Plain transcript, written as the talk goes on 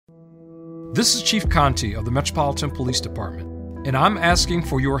This is Chief Conti of the Metropolitan Police Department, and I'm asking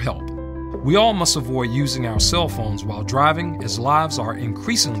for your help. We all must avoid using our cell phones while driving, as lives are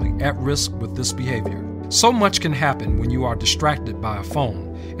increasingly at risk with this behavior. So much can happen when you are distracted by a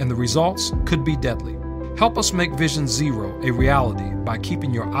phone, and the results could be deadly. Help us make Vision Zero a reality by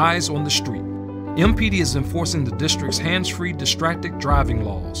keeping your eyes on the street. MPD is enforcing the district's hands-free distracted driving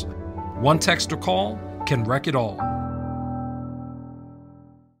laws. One text or call can wreck it all.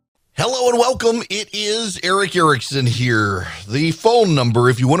 Hello and welcome. It is Eric Erickson here. The phone number,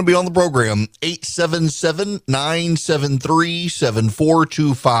 if you want to be on the program,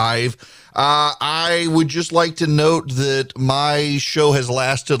 877-973-7425. I would just like to note that my show has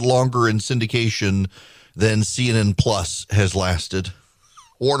lasted longer in syndication than CNN Plus has lasted.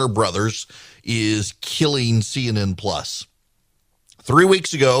 Warner Brothers is killing CNN Plus. 3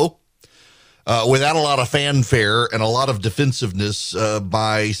 weeks ago, without a lot of fanfare and a lot of defensiveness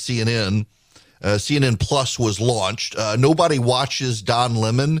by CNN, CNN Plus was launched. Nobody watches Don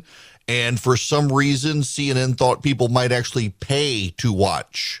Lemon, and for some reason, CNN thought people might actually pay to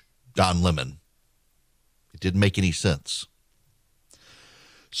watch Don Lemon. It didn't make any sense.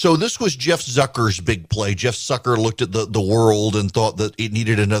 So this was Jeff Zucker's big play. Jeff Zucker looked at the world and thought that it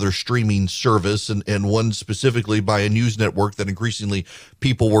needed another streaming service, and one specifically by a news network that increasingly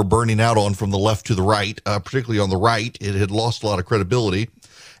people were burning out on from the left to the right, particularly on the right. It had lost a lot of credibility.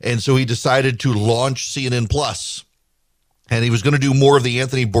 And so he decided to launch CNN Plus. And he was going to do more of the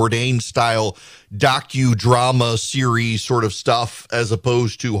Anthony Bourdain style docudrama series sort of stuff as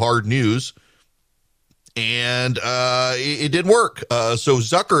opposed to hard news. And it didn't work. So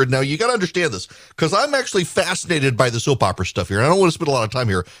Zucker, now you got to understand this, because I'm actually fascinated by the soap opera stuff here. I don't want to spend a lot of time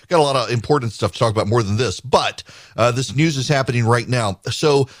here. Got a lot of important stuff to talk about more than this, but this news is happening right now.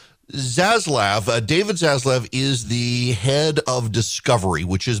 So Zaslav, David Zaslav, is the head of Discovery,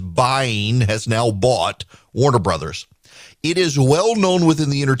 which has now bought Warner Brothers. It is well known within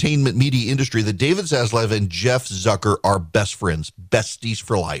the entertainment media industry that David Zaslav and Jeff Zucker are best friends, besties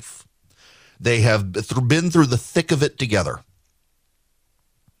for life. They have been through the thick of it together.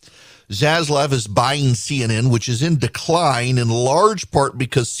 Zaslav is buying CNN, which is in decline in large part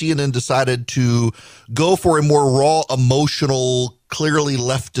because CNN decided to go for a more raw, emotional, clearly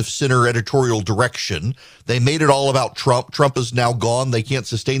left of center editorial direction. They made it all about Trump. Trump is now gone. They can't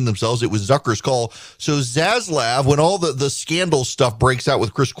sustain themselves. It was Zucker's call. So Zaslav, when all the scandal stuff breaks out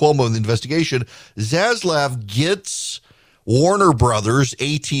with Chris Cuomo in the investigation, Zaslav gets Warner Brothers,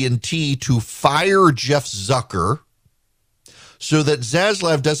 AT&T, to fire Jeff Zucker so that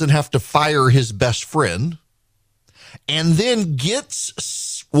Zaslav doesn't have to fire his best friend, and then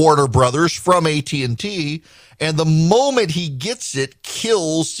gets Warner Brothers from AT&T, and the moment he gets it,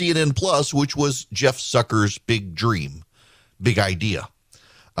 kills CNN Plus, which was Jeff Zucker's big dream, big idea.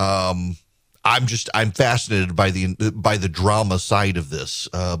 I'm fascinated by the drama side of this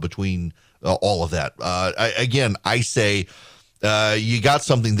between all of that. I say you got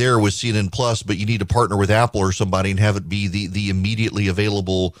something there with CNN Plus, but you need to partner with Apple or somebody and have it be the immediately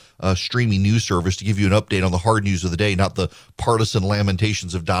available streaming news service to give you an update on the hard news of the day, not the partisan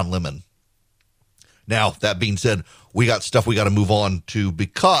lamentations of Don Lemon. Now, that being said, we got stuff we got to move on to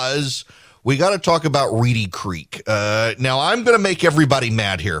because we got to talk about Reedy Creek. Now, I'm going to make everybody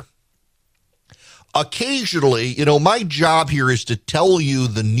mad here. Occasionally, my job here is to tell you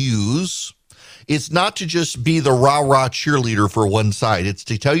the news. It's not to just be the rah-rah cheerleader for one side. It's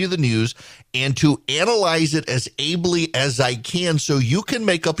to tell you the news and to analyze it as ably as I can so you can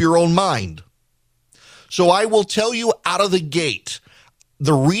make up your own mind. So I will tell you out of the gate,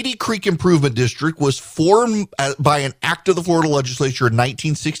 the Reedy Creek Improvement District was formed by an act of the Florida legislature in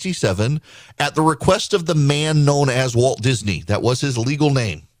 1967 at the request of the man known as Walt Disney. That was his legal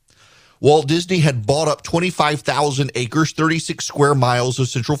name. Walt Disney had bought up 25,000 acres, 36 square miles of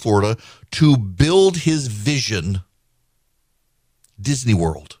Central Florida, to build his vision, Disney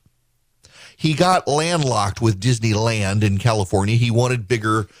World. He got landlocked with Disneyland in California. He wanted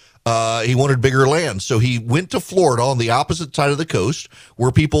bigger land. So he went to Florida on the opposite side of the coast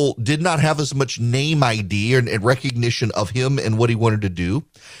where people did not have as much name ID and recognition of him and what he wanted to do.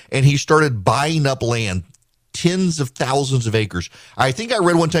 And he started buying up land. Tens of thousands of acres. I think I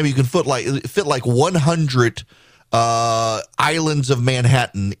read one time you can fit like 100 islands of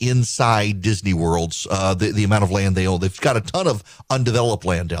Manhattan inside Disney World's, the amount of land they own. They've got a ton of undeveloped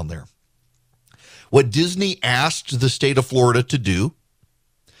land down there. What Disney asked the state of Florida to do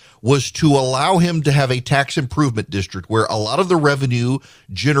was to allow him to have a tax improvement district where a lot of the revenue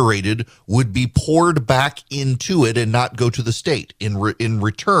generated would be poured back into it and not go to the state. In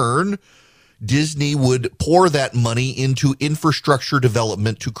return, Disney would pour that money into infrastructure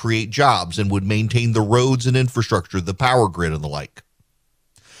development to create jobs and would maintain the roads and infrastructure, the power grid and the like.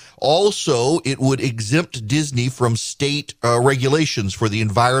 Also, it would exempt Disney from state regulations for the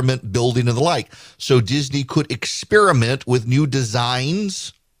environment, building, and the like. So Disney could experiment with new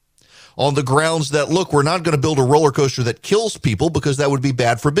designs on the grounds that, look, we're not going to build a roller coaster that kills people because that would be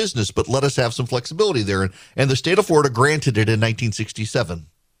bad for business, but let us have some flexibility there. And the state of Florida granted it in 1967.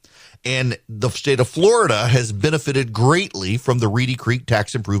 And the state of Florida has benefited greatly from the Reedy Creek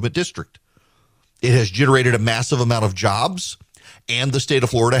Tax Improvement District. It has generated a massive amount of jobs, and the state of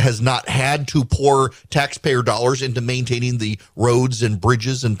Florida has not had to pour taxpayer dollars into maintaining the roads and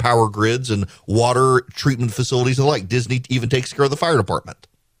bridges and power grids and water treatment facilities and the like. Disney even takes care of the fire department.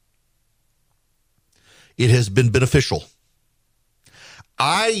 It has been beneficial.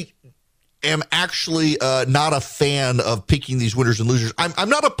 I am actually not a fan of picking these winners and losers. I'm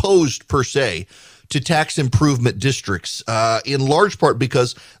not opposed per se to tax improvement districts, in large part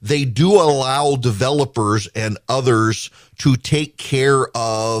because they do allow developers and others to take care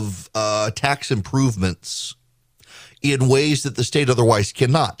of tax improvements in ways that the state otherwise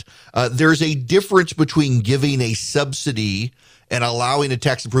cannot. There's a difference between giving a subsidy and allowing a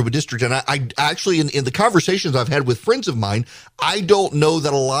tax improvement district. And I actually, in the conversations I've had with friends of mine, I don't know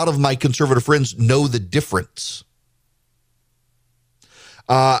that a lot of my conservative friends know the difference.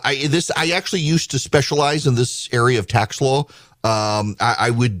 I actually used to specialize in this area of tax law. I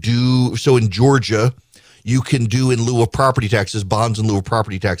would do, so in Georgia, you can do in lieu of property taxes, bonds in lieu of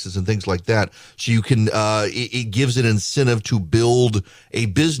property taxes and things like that. So you can, it gives an incentive to build a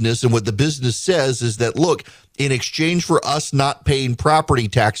business. And what the business says is that, look, in exchange for us not paying property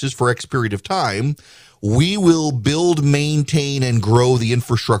taxes for X period of time, we will build, maintain, and grow the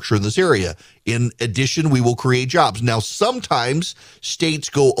infrastructure in this area. In addition, we will create jobs. Now, sometimes states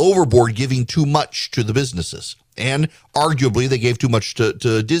go overboard giving too much to the businesses, and arguably they gave too much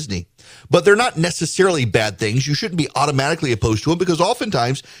to Disney. But they're not necessarily bad things. You shouldn't be automatically opposed to them because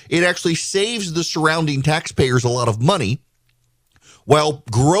oftentimes it actually saves the surrounding taxpayers a lot of money while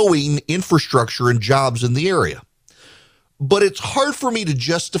growing infrastructure and jobs in the area. But it's hard for me to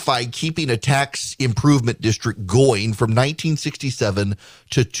justify keeping a tax improvement district going from 1967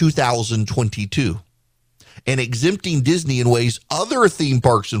 to 2022 and exempting Disney in ways other theme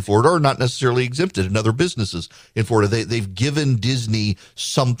parks in Florida are not necessarily exempted, and other businesses in Florida. They've given Disney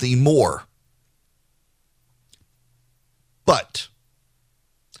something more. But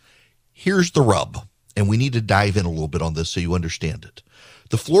here's the rub, and we need to dive in a little bit on this so you understand it.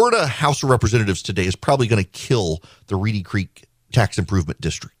 The Florida House of Representatives today is probably going to kill the Reedy Creek Tax Improvement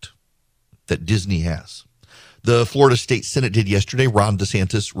District that Disney has. The Florida State Senate did yesterday. Ron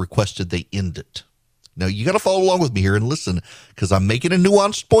DeSantis requested they end it. Now, you got to follow along with me here and listen, because I'm making a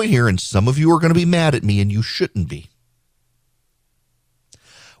nuanced point here, and some of you are going to be mad at me, and you shouldn't be.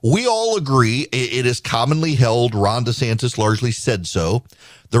 We all agree, it is commonly held, Ron DeSantis largely said so,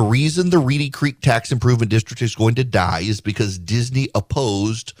 the reason the Reedy Creek Tax Improvement District is going to die is because Disney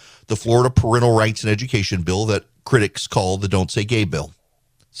opposed the Florida Parental Rights and Education Bill that critics call the Don't Say Gay bill.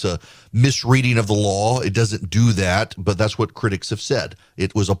 It's a misreading of the law. It doesn't do that, but that's what critics have said.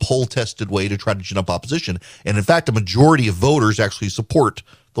 It was a poll-tested way to try to gin up opposition. And in fact, a majority of voters actually support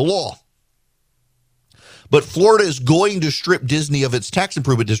the law. But Florida is going to strip Disney of its tax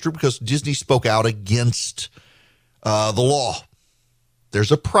improvement district because Disney spoke out against the law.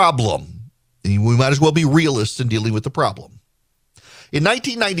 There's a problem. And we might as well be realists in dealing with the problem. In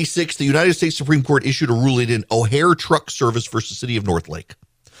 1996, the United States Supreme Court issued a ruling in O'Hare Truck Service versus City of Northlake.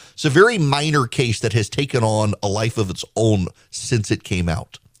 It's a very minor case that has taken on a life of its own since it came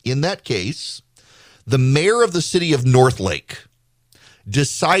out. In that case, the mayor of the city of Northlake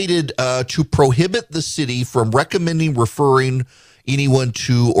decided to prohibit the city from recommending, referring anyone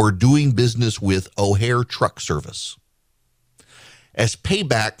to, or doing business with O'Hare Truck Service. As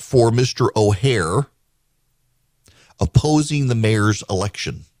payback for Mr. O'Hare opposing the mayor's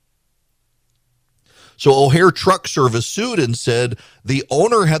election. So O'Hare Truck Service sued and said the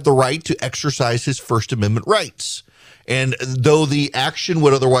owner had the right to exercise his First Amendment rights. And though the action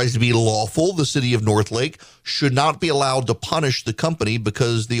would otherwise be lawful, the city of Northlake should not be allowed to punish the company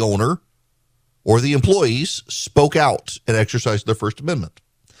because the owner or the employees spoke out and exercised their First Amendment.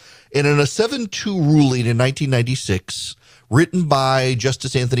 And in a 7-2 ruling in 1996, written by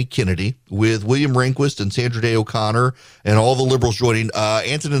Justice Anthony Kennedy, with William Rehnquist and Sandra Day O'Connor and all the liberals joining,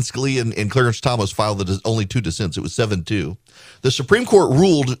 Antonin Scalia and Clarence Thomas filed only 2 dissents. It was 7-2. The Supreme Court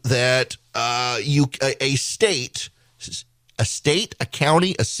ruled that a state, a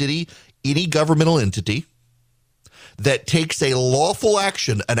county, a city, any governmental entity that takes a lawful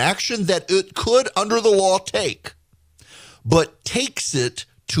action, an action that it could under the law take, but takes it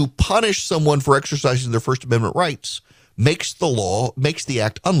to punish someone for exercising their First Amendment rights, makes the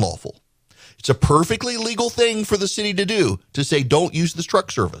act unlawful. It's a perfectly legal thing for the city to do, to say, don't use this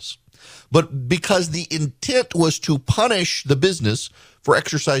truck service. But because the intent was to punish the business for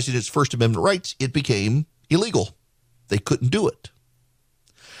exercising its First Amendment rights, it became illegal. They couldn't do it.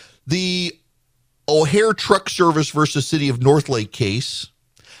 The O'Hare Truck Service versus City of Northlake case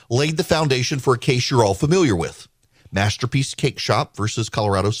laid the foundation for a case you're all familiar with, Masterpiece Cake Shop versus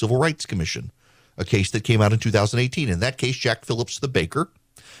Colorado Civil Rights Commission, a case that came out in 2018. In that case, Jack Phillips, the baker,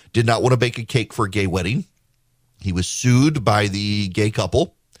 did not want to bake a cake for a gay wedding. He was sued by the gay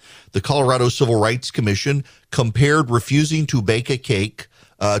couple. The Colorado Civil Rights Commission compared refusing to bake a cake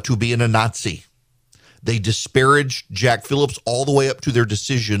to being a Nazi. They disparaged Jack Phillips all the way up to their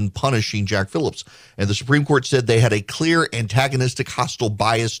decision punishing Jack Phillips. And the Supreme Court said they had a clear antagonistic, hostile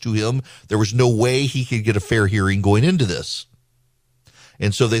bias to him. There was no way he could get a fair hearing going into this.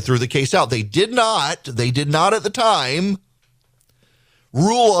 And so they threw the case out. They did not at the time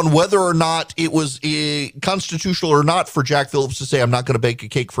rule on whether or not it was constitutional or not for Jack Phillips to say, I'm not going to bake a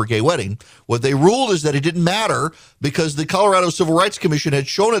cake for a gay wedding. What they ruled is that it didn't matter because the Colorado Civil Rights Commission had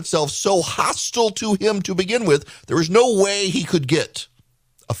shown itself so hostile to him to begin with, there was no way he could get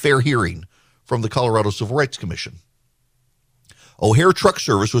a fair hearing from the Colorado Civil Rights Commission. O'Hare Truck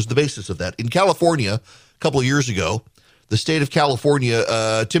Service was the basis of that. In California, a couple of years ago, the state of California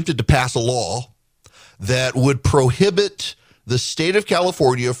attempted to pass a law that would prohibit the state of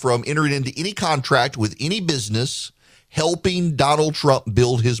California from entering into any contract with any business helping Donald Trump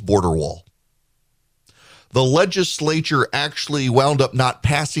build his border wall. The legislature actually wound up not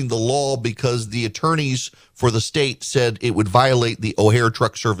passing the law because the attorneys for the state said it would violate the O'Hare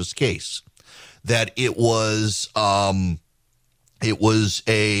Truck Service case, that it was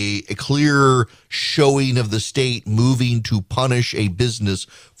a clear showing of the state moving to punish a business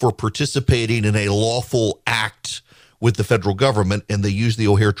for participating in a lawful act with the federal government, and they used the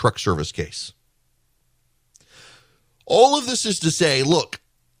O'Hare Truck Service case. All of this is to say, look,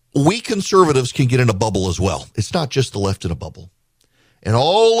 we conservatives can get in a bubble as well. It's not just the left in a bubble. And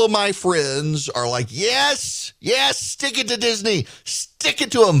all of my friends are like, yes, stick it to Disney. Stick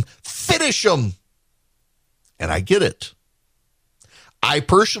it to them. Finish them. And I get it. I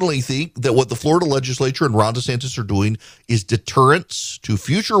personally think that what the Florida legislature and Ron DeSantis are doing is deterrence to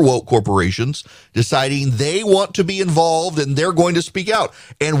future woke corporations deciding they want to be involved and they're going to speak out.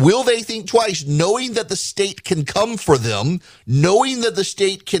 And will they think twice, knowing that the state can come for them, knowing that the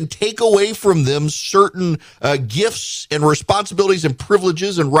state can take away from them certain gifts and responsibilities and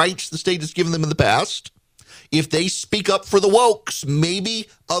privileges and rights the state has given them in the past? If they speak up for the wokes, maybe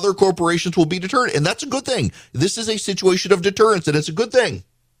other corporations will be deterred. And that's a good thing. This is a situation of deterrence, and it's a good thing.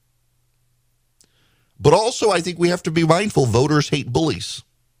 But also, I think we have to be mindful voters hate bullies.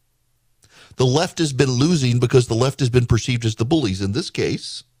 The left has been losing because the left has been perceived as the bullies. In this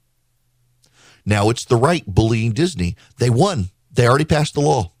case, now it's the right bullying Disney. They won. They already passed the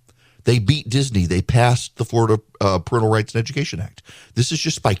law. They beat Disney. They passed the Florida Parental Rights and Education Act. This is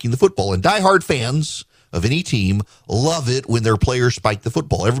just spiking the football. And diehard fans of any team love it when their players spike the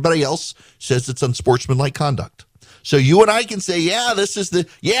football. Everybody else says it's unsportsmanlike conduct. So you and I can say,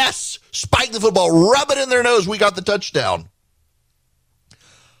 yes, spike the football, rub it in their nose, we got the touchdown.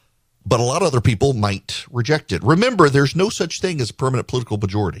 But a lot of other people might reject it. Remember, there's no such thing as a permanent political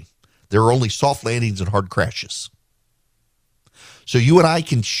majority. There are only soft landings and hard crashes. So you and I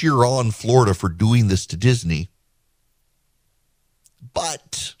can cheer on Florida for doing this to Disney,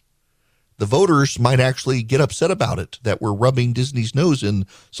 but the voters might actually get upset about it, that we're rubbing Disney's nose in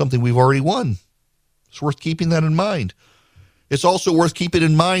something we've already won. It's worth keeping that in mind. It's also worth keeping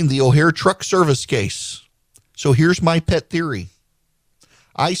in mind the O'Hare Truck Service case. So here's my pet theory.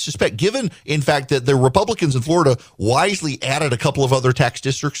 I suspect, given, in fact, that the Republicans in Florida wisely added a couple of other tax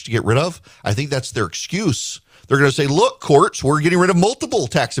districts to get rid of, I think that's their excuse. They're going to say, look, courts, we're getting rid of multiple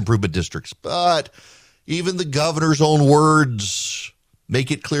tax improvement districts. But even the governor's own words make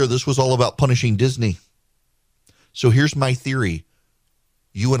it clear this was all about punishing Disney. So here's my theory.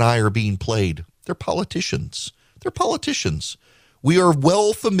 You and I are being played. They're politicians. We are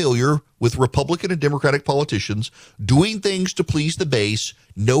well familiar with Republican and Democratic politicians doing things to please the base,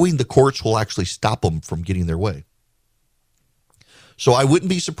 knowing the courts will actually stop them from getting their way. So I wouldn't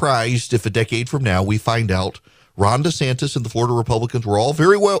be surprised if a decade from now we find out Ron DeSantis and the Florida Republicans were all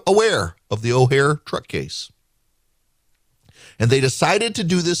very well aware of the O'Hare truck case. And they decided to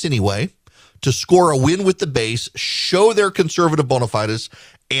do this anyway, to score a win with the base, show their conservative bona fides,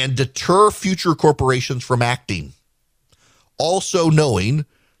 and deter future corporations from acting. also knowing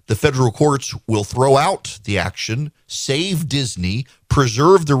the federal courts will throw out the action, save Disney,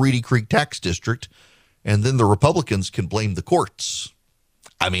 preserve the Reedy Creek tax district, and then the Republicans can blame the courts.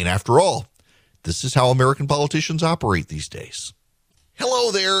 I mean, after all, this is how American politicians operate these days.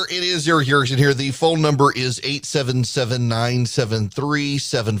 Hello there, it is Eric Erickson here. The phone number is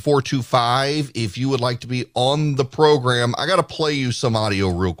 877-973-7425. If you would like to be on the program, I got to play you some audio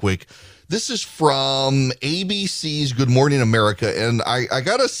real quick. This is from ABC's Good Morning America, and I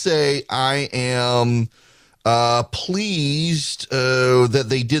got to say I am pleased that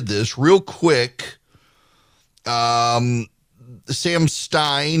they did this real quick. Sam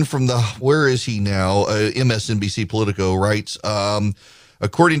Stein from where is he now? MSNBC Politico writes,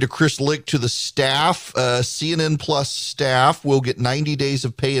 according to Chris Lick to the staff, CNN Plus staff will get 90 days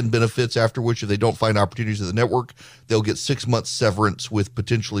of pay and benefits, after which if they don't find opportunities at the network, they'll get 6 months severance with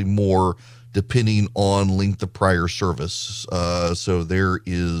potentially more depending on length of prior service. So there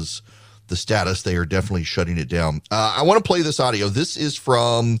is the status. They are definitely shutting it down. I want to play this audio. This is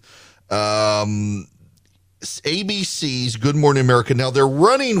from ABC's Good Morning America. Now, they're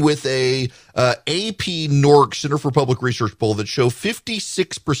running with a AP NORC, Center for Public Research poll that show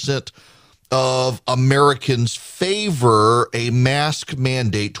 56% of Americans favor a mask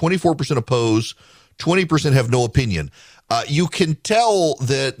mandate, 24% oppose, 20% have no opinion. You can tell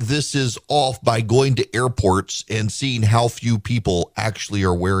that this is off by going to airports and seeing how few people actually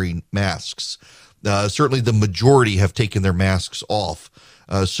are wearing masks. Certainly the majority have taken their masks off.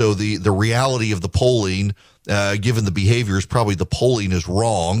 So the reality of the polling, given the behaviors, probably the polling is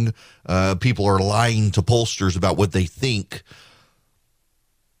wrong. People are lying to pollsters about what they think.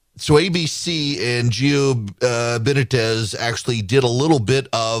 So ABC and Gio Benitez actually did a little bit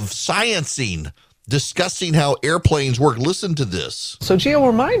of sciencing, discussing how airplanes work. Listen to this. So Gio,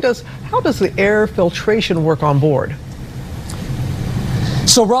 remind us, how does the air filtration work on board?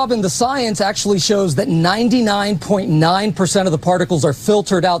 So, Robin, the science actually shows that 99.9% of the particles are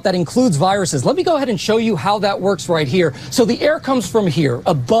filtered out. That includes viruses. Let me go ahead and show you how that works right here. So the air comes from here,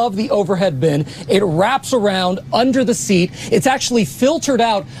 above the overhead bin. It wraps around under the seat. It's actually filtered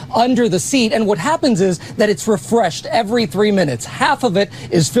out under the seat. And what happens is that it's refreshed every 3 minutes. Half of it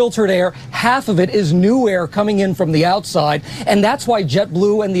is filtered air. Half of it is new air coming in from the outside. And that's why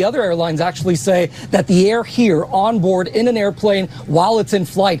JetBlue and the other airlines actually say that the air here on board in an airplane while it's in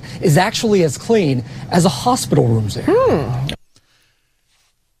flight is actually as clean as a hospital room's air.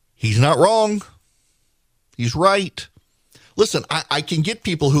 He's not wrong. He's right. Listen, I can get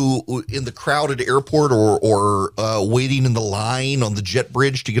people who in the crowded airport or waiting in the line on the jet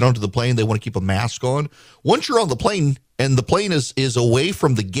bridge to get onto the plane, they want to keep a mask on. Once you're on the plane and the plane is away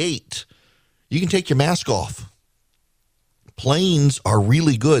from the gate, you can take your mask off. Planes are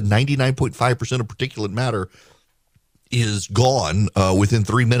really good. 99.5% of particulate matter is gone within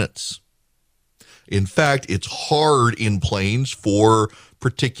 3 minutes. In fact, it's hard in planes for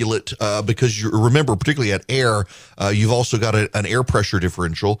particulate because you remember, particularly at air, you've also got an air pressure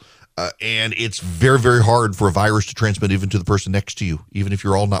differential, and it's very, very hard for a virus to transmit even to the person next to you, even if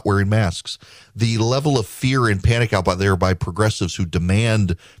you're all not wearing masks. The level of fear and panic out there by progressives who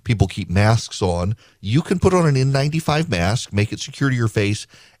demand people keep masks on, you can put on an N95 mask, make it secure to your face,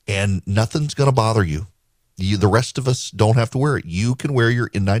 and nothing's going to bother you. The rest of us don't have to wear it. You can wear your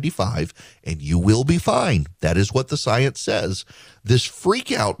N95 and you will be fine. That is what the science says. This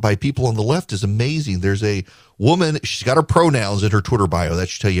freak out by people on the left is amazing. There's a woman, she's got her pronouns in her Twitter bio. That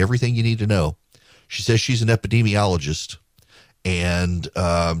should tell you everything you need to know. She says she's an epidemiologist, and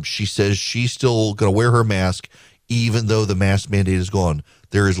she says she's still going to wear her mask even though the mask mandate is gone.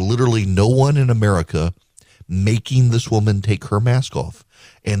 There is literally no one in America making this woman take her mask off.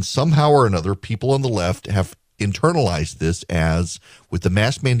 And somehow or another, people on the left have internalized this as, with the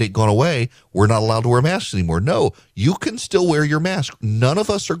mask mandate gone away, we're not allowed to wear masks anymore. No, you can still wear your mask. None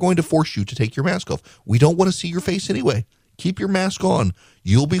of us are going to force you to take your mask off. We don't want to see your face anyway. Keep your mask on.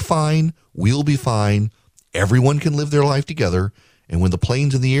 You'll be fine. We'll be fine. Everyone can live their life together. And when the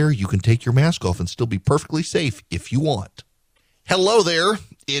plane's in the air, you can take your mask off and still be perfectly safe if you want. Hello there.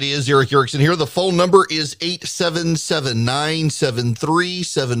 It is Eric Erickson here. The phone number is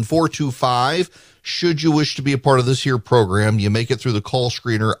 877-973-7425. Should you wish to be a part of this here program, you make it through the call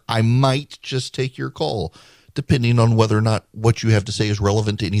screener. I might just take your call, depending on whether or not what you have to say is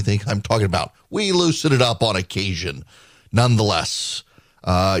relevant to anything I'm talking about. We loosen it up on occasion. Nonetheless,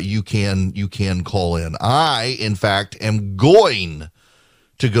 you can call in. I, in fact, am going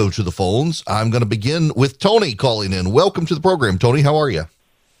to go to the phones. I'm going to begin with Tony calling in. Welcome to the program, Tony. How are you?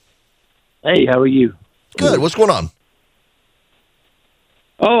 Hey, how are you? Good. What's going on?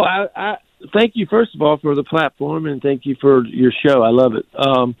 Oh, thank you, first of all, for the platform, and thank you for your show. I love it.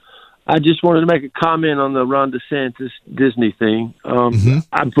 I just wanted to make a comment on the Ron DeSantis Disney thing.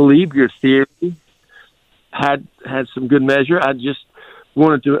 I believe your theory had some good measure. I just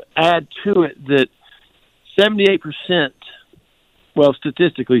wanted to add to it that 78%, well,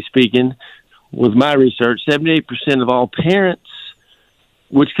 statistically speaking, with my research, 78% of all parents,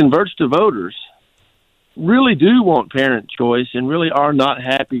 which converts to voters, really do want parent choice and really are not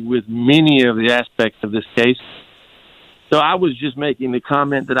happy with many of the aspects of this case. So I was just making the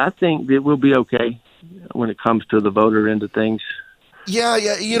comment that I think that we'll be okay when it comes to the voter end of things. Yeah,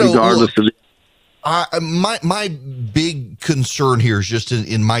 regardless of my big concern here is just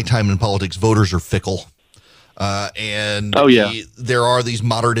in my time in politics, voters are fickle. And there are these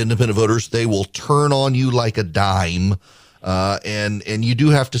moderate independent voters. They will turn on you like a dime. And you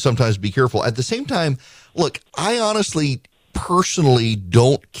do have to sometimes be careful. At the same time, look, I honestly personally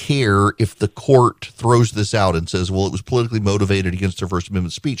don't care if the court throws this out and says, well, it was politically motivated against their First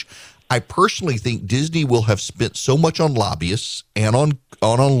Amendment speech. I personally think Disney will have spent so much on lobbyists and on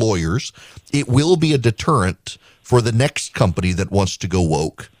lawyers, it will be a deterrent for the next company that wants to go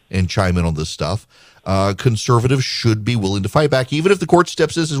woke and chime in on this stuff. Conservatives should be willing to fight back, even if the court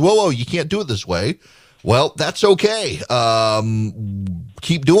steps in and says, whoa, you can't do it this way. Well, that's okay.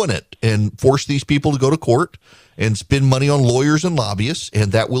 Keep doing it and force these people to go to court and spend money on lawyers and lobbyists,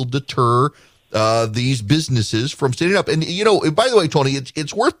 and that will deter these businesses from standing up. And, by the way, Tony,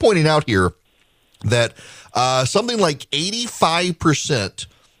 it's worth pointing out here that something like 85%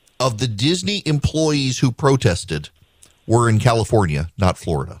 of the Disney employees who protested were in California, not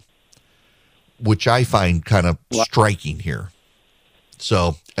Florida, which I find kind of striking here.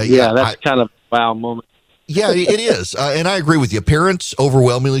 So, that's kind of a wow moment. Yeah, it is. And I agree with you. Parents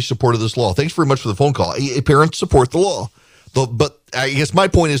overwhelmingly supported this law. Thanks very much for the phone call. Parents support the law. But I guess my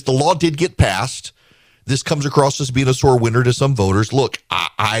point is the law did get passed. This comes across as being a sore winner to some voters. Look,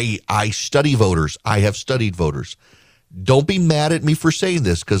 I study voters. I have studied voters. Don't be mad at me for saying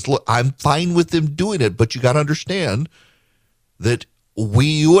this because, look, I'm fine with them doing it. But you got to understand that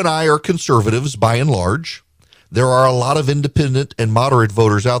you and I are conservatives by and large. There are a lot of independent and moderate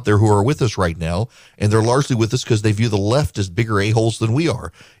voters out there who are with us right now, and they're largely with us because they view the left as bigger a-holes than we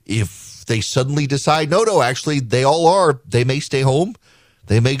are. If they suddenly decide, no, actually, they all are, they may stay home.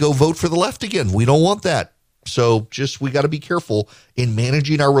 They may go vote for the left again. We don't want that. So we got to be careful in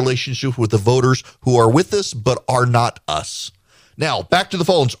managing our relationship with the voters who are with us but are not us. Now, back to the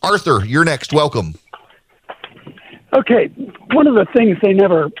phones. Arthur, you're next. Welcome. Okay. One of the things they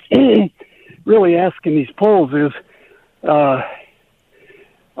never really ask in these polls is, are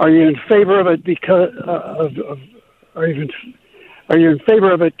you in favor of it because are you in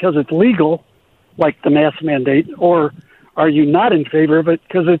favor of it because it's legal, like the mask mandate, or are you not in favor of it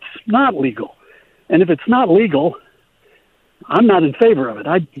because it's not legal? And if it's not legal, I'm not in favor of it.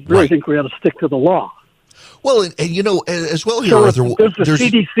 I really think we ought to stick to the law. Well, and as well here, so Arthur, does the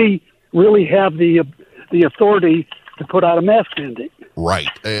CDC really have the authority to put out a mask mandate? Right.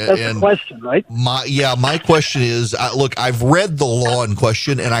 That's the question, right? My question is, look, I've read the law in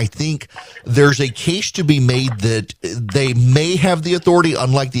question, and I think there's a case to be made that they may have the authority,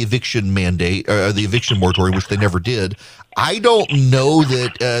 unlike the eviction mandate, the eviction moratorium, which they never did. I don't know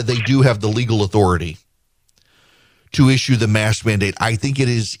that they do have the legal authority to issue the mask mandate. I think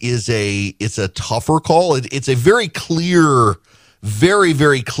it's a tougher call. It's a very clear, very,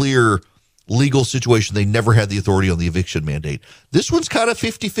 very clear legal situation. They never had the authority on the eviction mandate. This one's kind of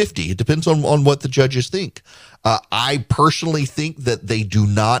 50-50. It depends on what the judges think. I personally think that they do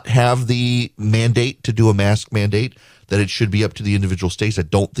not have the mandate to do a mask mandate, that it should be up to the individual states. I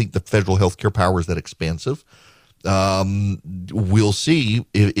don't think the federal healthcare power is that expansive. We'll see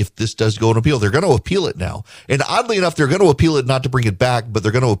if this does go on appeal. They're going to appeal it now. And oddly enough, they're going to appeal it not to bring it back, but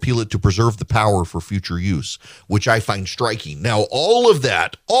they're going to appeal it to preserve the power for future use, which I find striking. Now, all of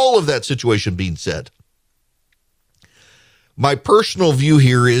that situation being said, my personal view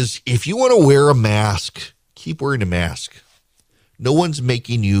here is if you want to wear a mask, keep wearing a mask. No one's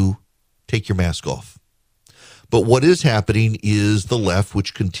making you take your mask off. But what is happening is the left,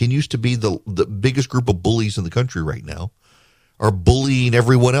 which continues to be the biggest group of bullies in the country right now, are bullying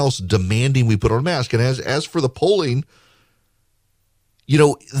everyone else, demanding we put on a mask. And as for the polling,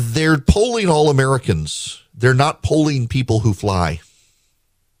 they're polling all Americans. They're not polling people who fly.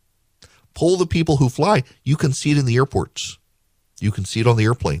 Poll the people who fly. You can see it in the airports. You can see it on the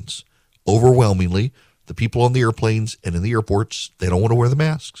airplanes. Overwhelmingly, the people on the airplanes and in the airports, they don't want to wear the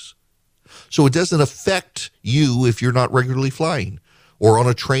masks. So it doesn't affect you if you're not regularly flying. or on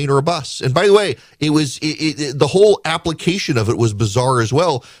a train or a bus. And by the way, the whole application of it was bizarre as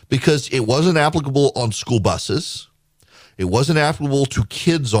well, because it wasn't applicable on school buses. It wasn't applicable to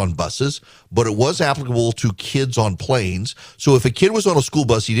kids on buses, but it was applicable to kids on planes. So if a kid was on a school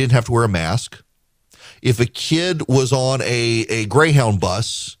bus, he didn't have to wear a mask. If a kid was on a Greyhound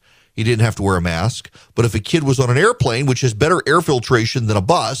bus, he didn't have to wear a mask. But if a kid was on an airplane, which has better air filtration than a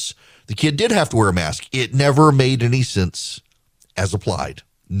bus, the kid did have to wear a mask. It never made any sense as applied.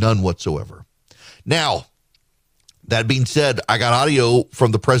 None whatsoever. Now, that being said, I got audio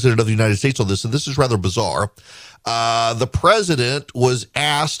from the President of the United States on this, and this is rather bizarre. The President was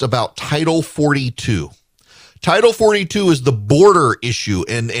asked about Title 42. Title 42 is the border issue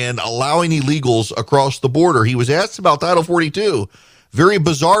and allowing illegals across the border. He was asked about Title 42. Very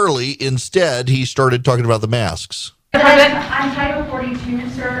bizarrely, instead, he started talking about the masks. President, on Title 42,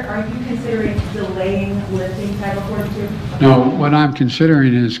 sir, are you considering delaying lifting Title 42? No, what I'm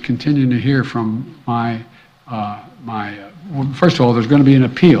considering is continuing to hear from well, first of all, there's going to be an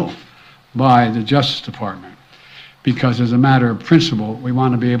appeal by the Justice Department, because as a matter of principle, we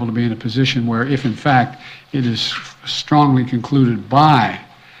want to be able to be in a position where if in fact it is strongly concluded by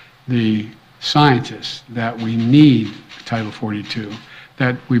the scientists that we need Title 42,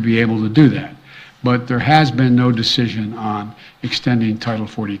 that we be able to do that. But there has been no decision on extending Title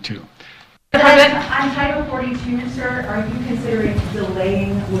 42. President, on Title 42, sir, are you considering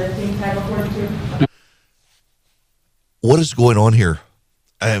delaying lifting Title 42? What is going on here?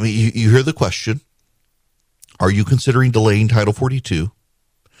 I mean, you hear the question. Are you considering delaying Title 42?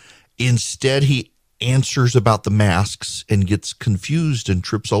 Instead, he answers about the masks and gets confused and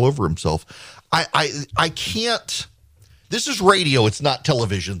trips all over himself. I can't. This is radio. It's not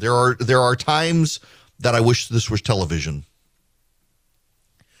television. There are times that I wish this was television.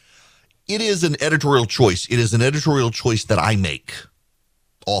 It is an editorial choice. It is an editorial choice that I make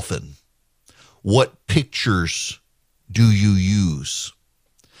often. What pictures do you use?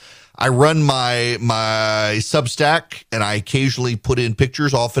 I run my Substack, and I occasionally put in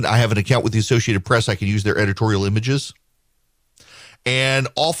pictures. Often I have an account with the Associated Press. I can use their editorial images. And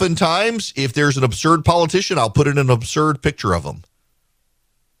oftentimes, if there's an absurd politician, I'll put in an absurd picture of them.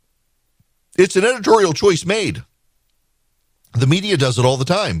 It's an editorial choice made. The media does it all the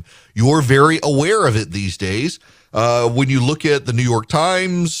time. You're very aware of it these days. When you look at the New York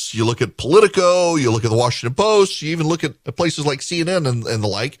Times, you look at Politico, you look at the Washington Post, you even look at places like CNN and the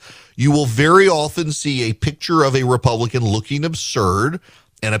like, you will very often see a picture of a Republican looking absurd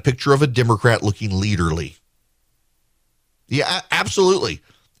and a picture of a Democrat looking leaderly. Yeah, absolutely.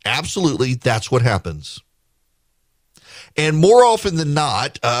 Absolutely, that's what happens. And more often than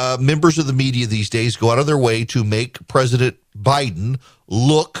not, members of the media these days go out of their way to make President Biden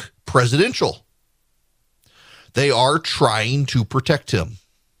look presidential. They are trying to protect him.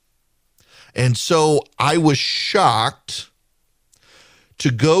 And so I was shocked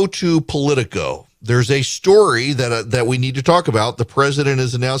to go to Politico. There's a story that we need to talk about. The president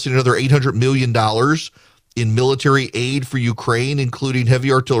is announcing another $800 million in military aid for Ukraine, including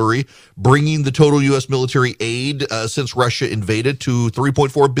heavy artillery, bringing the total U.S. military aid since Russia invaded to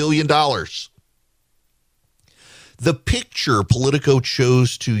 $3.4 billion. The picture Politico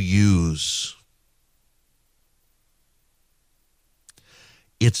chose to use,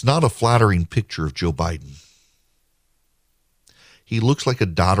 it's not a flattering picture of Joe Biden. He looks like a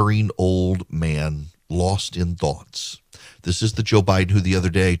doddering old man lost in thoughts. This is the Joe Biden who the other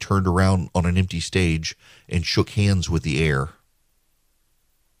day turned around on an empty stage and shook hands with the air.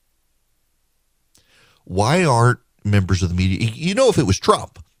 Why aren't members of the media? You know, if it was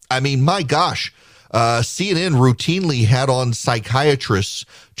Trump, I mean, my gosh, CNN routinely had on psychiatrists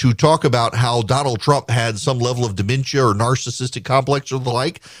to talk about how Donald Trump had some level of dementia or narcissistic complex or the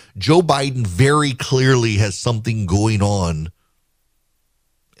like. Joe Biden very clearly has something going on,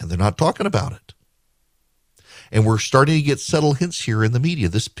 and they're not talking about it. And we're starting to get subtle hints here in the media.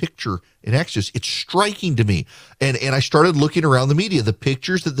 This picture in Exodus, it's striking to me. And I started looking around the media. The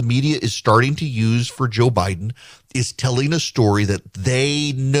pictures that the media is starting to use for Joe Biden is telling a story that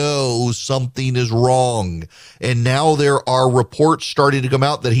they know something is wrong. And now there are reports starting to come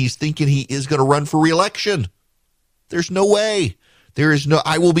out that he's thinking he is going to run for re-election. There's no way. There is no,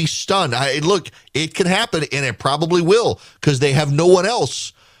 I will be stunned. Look, it can happen, and it probably will, because they have no one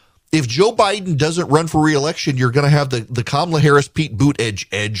else. If Joe Biden doesn't run for re-election, you're going to have the Kamala Harris-Pete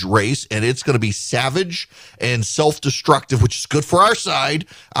Buttigieg race, and it's going to be savage and self-destructive, which is good for our side.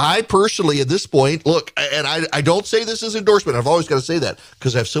 I personally, at this point, look, and I don't say this as endorsement. I've always got to say that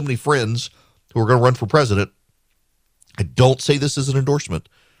because I have so many friends who are going to run for president. I don't say this as an endorsement,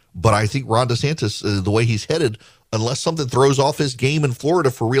 but I think Ron DeSantis, the way he's headed, unless something throws off his game in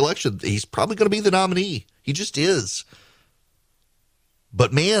Florida for re-election, he's probably going to be the nominee. He just is.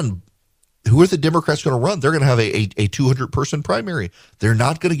 But man, who are the Democrats going to run? They're going to have a 200-person primary. They're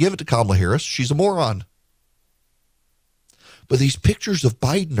not going to give it to Kamala Harris. She's a moron. But these pictures of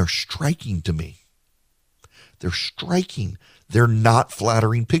Biden are striking to me. They're striking. They're not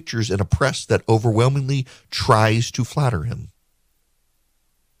flattering pictures in a press that overwhelmingly tries to flatter him.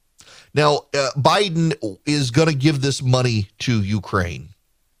 Now, Biden is going to give this money to Ukraine.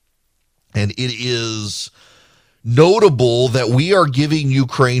 And it is notable that we are giving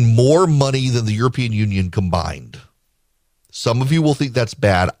Ukraine more money than the European Union combined. Some of you will think that's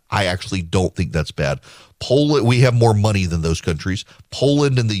bad. I actually don't think that's bad. Poland, we have more money than those countries.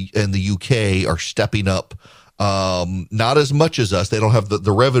 Poland and the UK are stepping up. Not as much as us. They don't have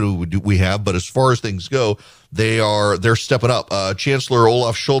the revenue we have, but as far as things go, they're stepping up. Chancellor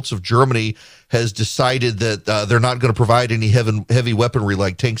Olaf Scholz of Germany has decided that they're not going to provide any heavy weaponry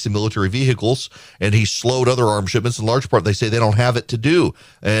like tanks and military vehicles, and he slowed other arms shipments. In large part, they say they don't have it to do.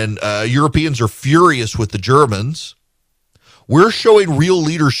 And Europeans are furious with the Germans. We're showing real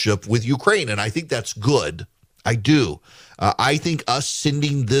leadership with Ukraine, and I think that's good. I do. I think us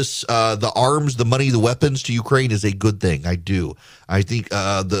sending this, the arms, the money, the weapons to Ukraine is a good thing. I do. I think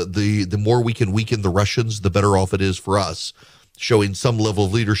the more we can weaken the Russians, the better off it is for us, showing some level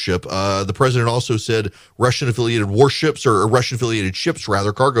of leadership. The president also said Russian-affiliated warships, or Russian-affiliated ships,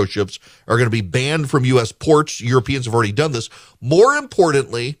 rather, cargo ships, are going to be banned from U.S. ports. Europeans have already done this. More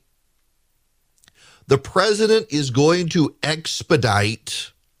importantly, the president is going to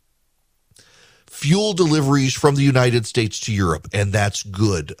expedite fuel deliveries from the United States to Europe, and that's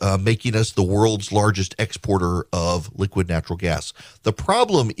good, making us the world's largest exporter of liquid natural gas. The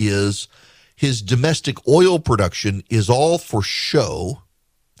problem is his domestic oil production is all for show.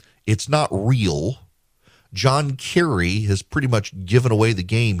 It's not real. John Kerry has pretty much given away the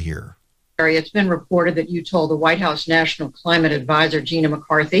game here. It's been reported that you told the White House National Climate Advisor, Gina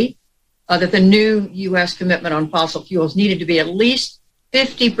McCarthy, that the new U.S. commitment on fossil fuels needed to be at least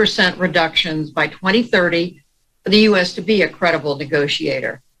 50% reductions by 2030 for the U.S. to be a credible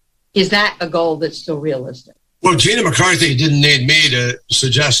negotiator. Is that a goal that's still realistic? Well, Gina McCarthy didn't need me to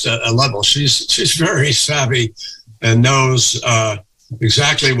suggest a level. She's very savvy and knows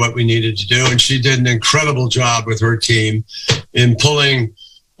exactly what we needed to do. And she did an incredible job with her team in pulling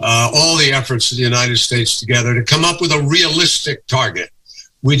all the efforts of the United States together to come up with a realistic target.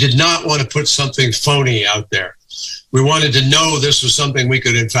 We did not want to put something phony out there. We wanted to know this was something we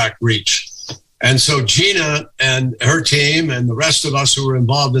could, in fact, reach. And so Gina and her team and the rest of us who were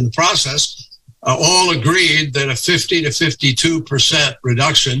involved in the process all agreed that a 50 to 52%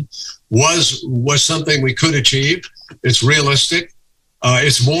 reduction was something we could achieve. It's realistic.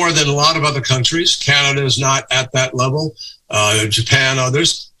 It's more than a lot of other countries. Canada is not at that level. Japan,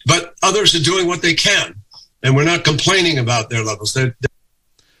 others. But others are doing what they can. And we're not complaining about their levels.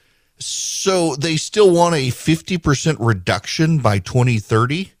 So they still want a 50% reduction by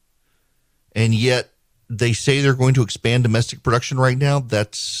 2030, and yet they say they're going to expand domestic production right now.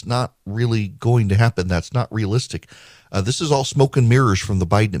 That's not really going to happen. That's not realistic. This is all smoke and mirrors from the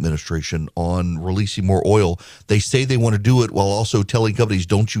Biden administration on releasing more oil. They say they want to do it while also telling companies,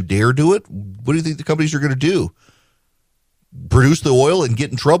 don't you dare do it. What do you think the companies are going to do? Produce the oil and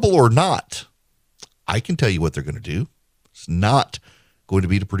get in trouble or not? I can tell you what they're going to do. It's not going to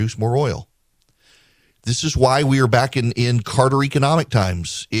be to produce more oil. This is why we are back in Carter economic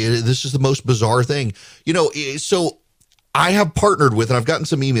times. This is the most bizarre thing. You know, so I have partnered with, and I've gotten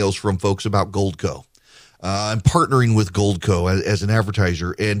some emails from folks about Goldco. I'm partnering with Goldco as an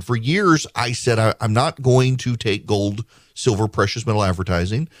advertiser. And for years, I said I'm not going to take gold, silver, precious metal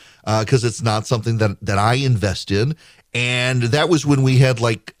advertising because it's not something that I invest in. And that was when we had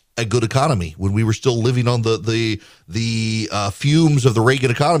like a good economy, when we were still living on the fumes of the Reagan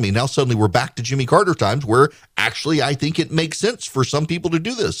economy. Now suddenly we're back to Jimmy Carter times, where actually I think it makes sense for some people to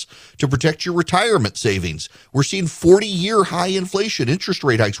do this to protect your retirement savings. We're seeing 40-year high inflation, interest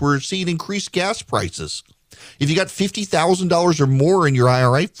rate hikes. We're seeing increased gas prices. If you got $50,000 or more in your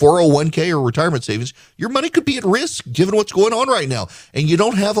IRA, 401k, or retirement savings, your money could be at risk given what's going on right now. And you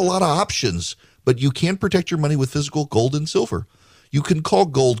don't have a lot of options, but you can protect your money with physical gold and silver. You can call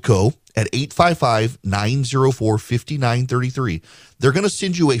Goldco at 855-904-5933. They're going to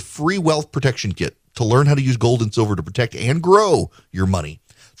send you a free wealth protection kit to learn how to use gold and silver to protect and grow your money.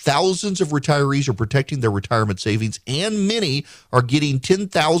 Thousands of retirees are protecting their retirement savings, and many are getting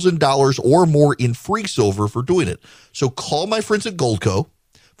 $10,000 or more in free silver for doing it. So call my friends at Goldco,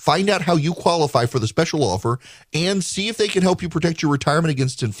 Find out how you qualify for the special offer and see if they can help you protect your retirement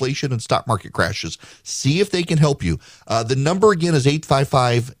against inflation and stock market crashes. See if they can help you. The number again is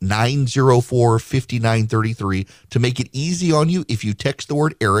 855-904-5933. To make it easy on you, if you text the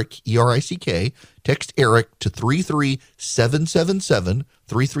word Eric, E-R-I-C-K, text Eric to 33777,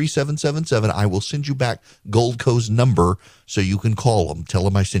 33777. I will send you back Goldco's number so you can call them. Tell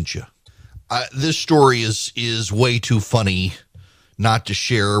them I sent you. This story is way too funny not to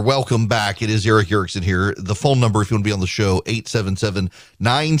share. Welcome back. It is Eric Erickson here. The phone number, if you want to be on the show,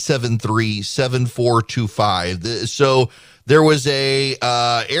 877-973-7425. So there was a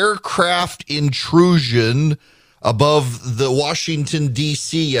aircraft intrusion above the Washington,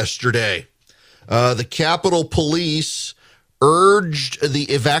 D.C. yesterday. The Capitol Police urged the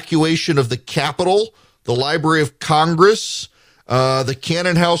evacuation of the Capitol, the Library of Congress, the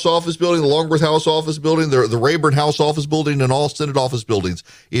Cannon House Office Building, the Longworth House Office Building, the Rayburn House Office Building, and all Senate office buildings.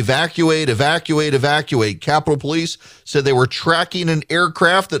 Evacuate, evacuate, evacuate. Capitol Police said they were tracking an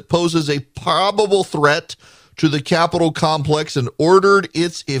aircraft that poses a probable threat to the Capitol complex and ordered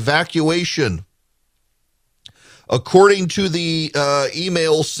its evacuation. According to the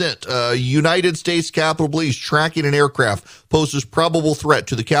email sent, United States Capitol Police tracking an aircraft poses probable threat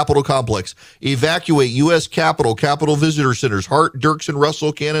to the Capitol complex. Evacuate U.S. Capitol, Capitol Visitor Centers, Hart, Dirksen,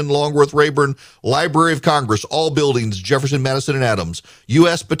 Russell, Cannon, Longworth, Rayburn, Library of Congress, all buildings, Jefferson, Madison, and Adams,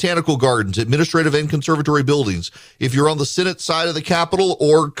 U.S. Botanical Gardens, administrative and conservatory buildings. If you're on the Senate side of the Capitol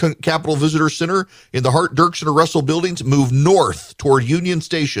or Capitol Visitor Center in the Hart, Dirksen, or Russell buildings, move north toward Union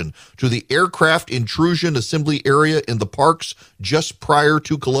Station to the Aircraft Intrusion Assembly Area in the parks just prior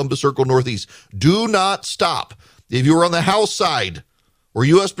to Columbus Circle Northeast. Do not stop. If you're on the House side or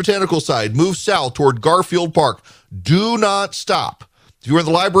U.S. Botanical side, move south toward Garfield Park. Do not stop. If you're in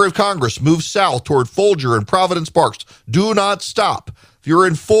the Library of Congress, move south toward Folger and Providence Parks. Do not stop. If you're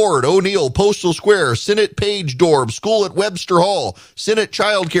in Ford, O'Neill, Postal Square, Senate Page Dorm, School at Webster Hall, Senate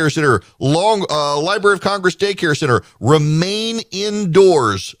Child Care Center, Library of Congress Daycare Center, remain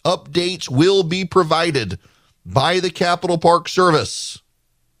indoors. Updates will be provided by the Capitol Park Service.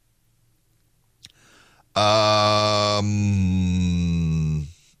 A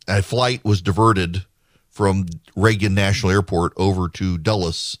flight was diverted from Reagan National Airport over to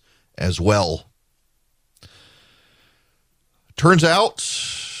Dulles as well. Turns out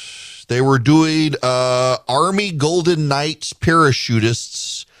they were doing Army Golden Knights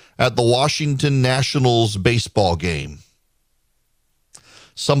parachutists at the Washington Nationals baseball game.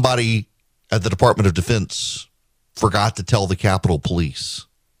 Somebody at the Department of Defense forgot to tell the Capitol Police.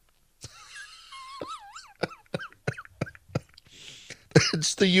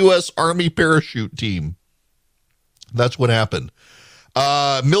 It's the U.S. Army parachute team. That's what happened.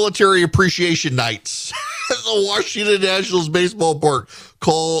 Military Appreciation Nights at the Washington Nationals baseball park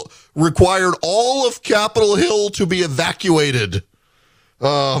required all of Capitol Hill to be evacuated.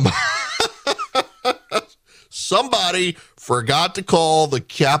 Somebody forgot to call the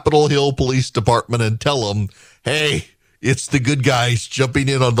Capitol Hill Police Department and tell them, hey, it's the good guys jumping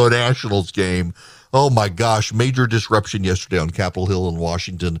in on the Nationals game. Oh, my gosh. Major disruption yesterday on Capitol Hill in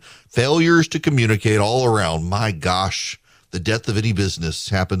Washington. Failures to communicate all around. My gosh. The death of any business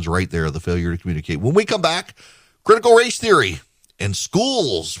happens right there, the failure to communicate. When we come back, critical race theory and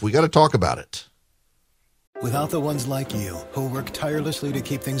schools. We got to talk about it. Without the ones like you who work tirelessly to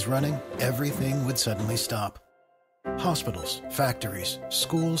keep things running, everything would suddenly stop. Hospitals, factories,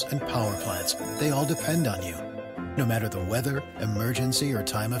 schools, and power plants, they all depend on you. No matter the weather, emergency, or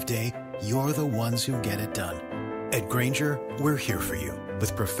time of day, you're the ones who get it done. At Grainger, we're here for you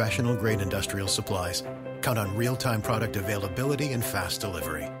with professional-grade industrial supplies. Count on real-time product availability and fast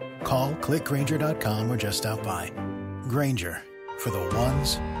delivery. Call, click Grainger.com, or just stop by. Grainger, for the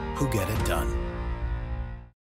ones who get it done.